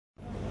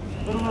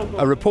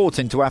A report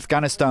into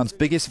Afghanistan's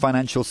biggest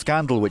financial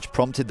scandal, which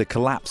prompted the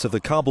collapse of the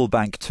Kabul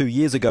Bank 2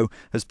 years ago,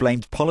 has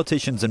blamed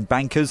politicians and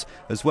bankers,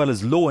 as well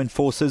as law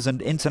enforcers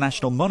and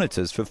international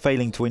monitors, for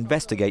failing to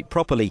investigate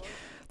properly.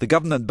 The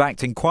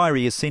government-backed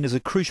inquiry is seen as a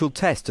crucial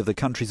test of the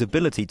country's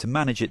ability to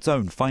manage its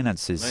own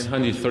finances.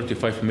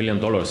 $935 million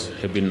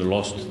have been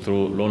lost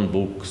through loan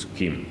book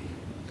scheme.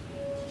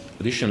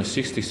 Additional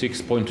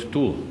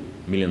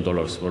 $66.2 million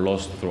were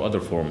lost through other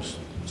forms,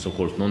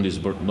 so-called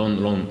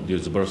non-loan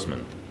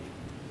disbursement.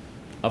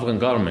 Afghan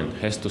government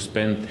had to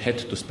spend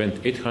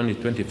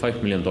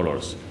 $825 million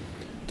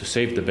to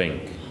save the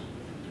bank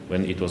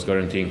when it was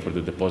guaranteeing for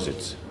the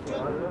deposits.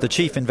 The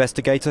chief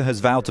investigator has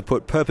vowed to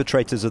put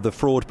perpetrators of the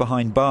fraud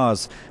behind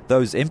bars.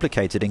 Those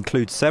implicated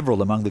include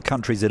several among the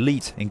country's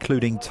elite,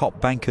 including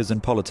top bankers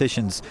and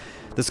politicians.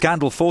 The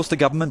scandal forced the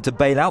government to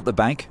bail out the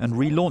bank and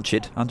relaunch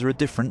it under a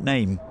different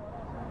name.